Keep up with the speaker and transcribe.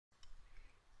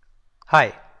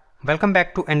Hi, welcome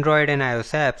back to Android and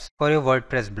iOS apps for your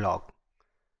WordPress blog.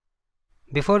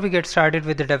 Before we get started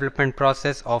with the development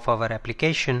process of our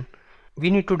application, we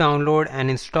need to download and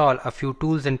install a few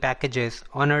tools and packages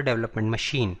on our development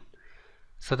machine.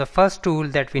 So the first tool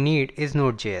that we need is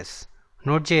Node.js.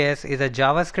 Node.js is a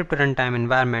JavaScript runtime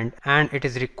environment and it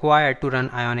is required to run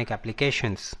Ionic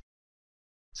applications.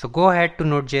 So go ahead to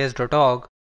nodejs.org,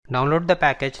 download the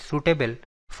package suitable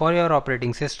for your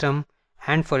operating system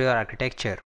and for your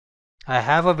architecture. I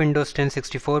have a Windows 10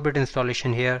 64-bit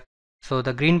installation here, so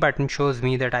the green button shows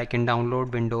me that I can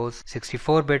download Windows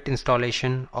 64-bit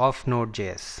installation of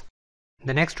Node.js.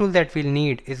 The next tool that we'll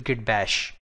need is Git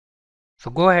Bash. So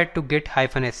go ahead to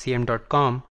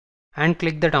git-scm.com and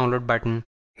click the download button.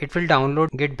 It will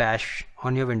download Git Bash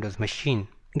on your Windows machine.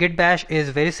 Git Bash is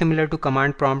very similar to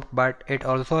command prompt, but it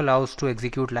also allows to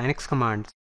execute Linux commands.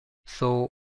 So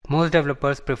most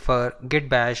developers prefer Git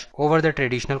Bash over the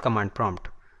traditional command prompt.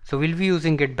 So we'll be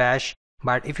using Git Bash,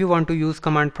 but if you want to use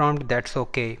command prompt, that's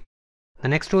okay. The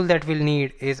next tool that we'll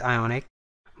need is Ionic,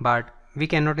 but we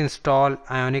cannot install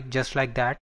Ionic just like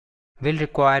that. We'll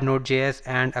require Node.js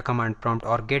and a command prompt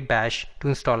or Git Bash to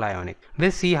install Ionic.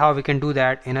 We'll see how we can do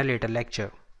that in a later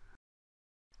lecture.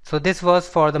 So this was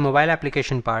for the mobile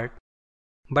application part,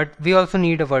 but we also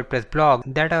need a WordPress blog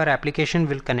that our application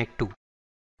will connect to.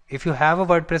 If you have a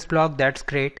WordPress blog, that's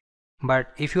great,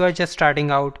 but if you are just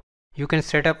starting out, you can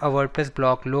set up a WordPress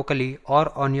blog locally or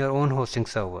on your own hosting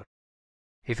server.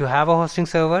 If you have a hosting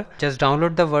server, just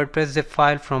download the WordPress zip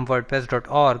file from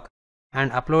wordpress.org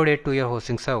and upload it to your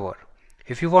hosting server.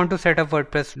 If you want to set up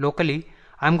WordPress locally,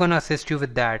 I'm gonna assist you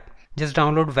with that. Just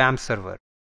download WAMP server.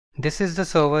 This is the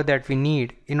server that we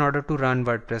need in order to run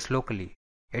WordPress locally.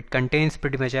 It contains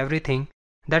pretty much everything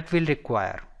that we'll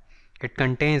require. It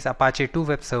contains Apache 2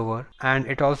 web server and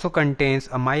it also contains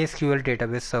a MySQL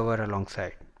database server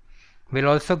alongside. We'll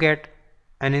also get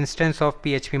an instance of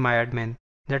phpMyAdmin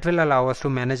that will allow us to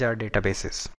manage our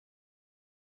databases.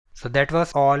 So that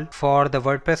was all for the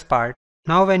WordPress part.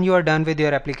 Now when you are done with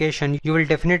your application, you will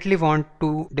definitely want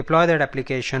to deploy that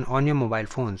application on your mobile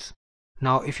phones.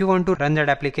 Now if you want to run that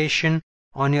application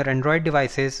on your Android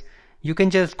devices, you can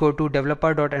just go to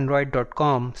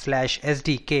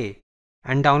developer.android.com/SDK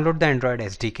and download the Android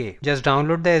SDK. Just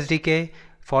download the SDK,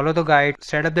 follow the guide,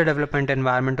 set up the development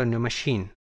environment on your machine.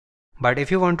 But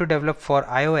if you want to develop for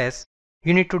iOS,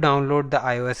 you need to download the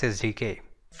iOS SDK.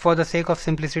 For the sake of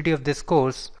simplicity of this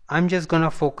course, I'm just gonna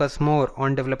focus more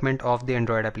on development of the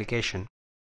Android application.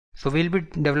 So we'll be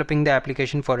developing the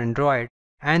application for Android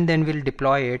and then we'll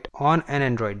deploy it on an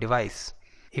Android device.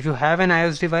 If you have an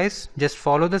iOS device, just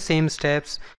follow the same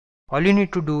steps. All you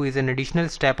need to do is an additional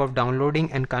step of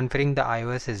downloading and configuring the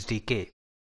iOS SDK.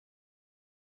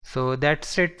 So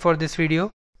that's it for this video.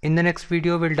 In the next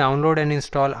video, we'll download and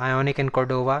install Ionic and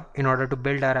Cordova in order to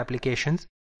build our applications,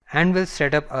 and we'll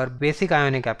set up our basic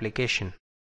Ionic application.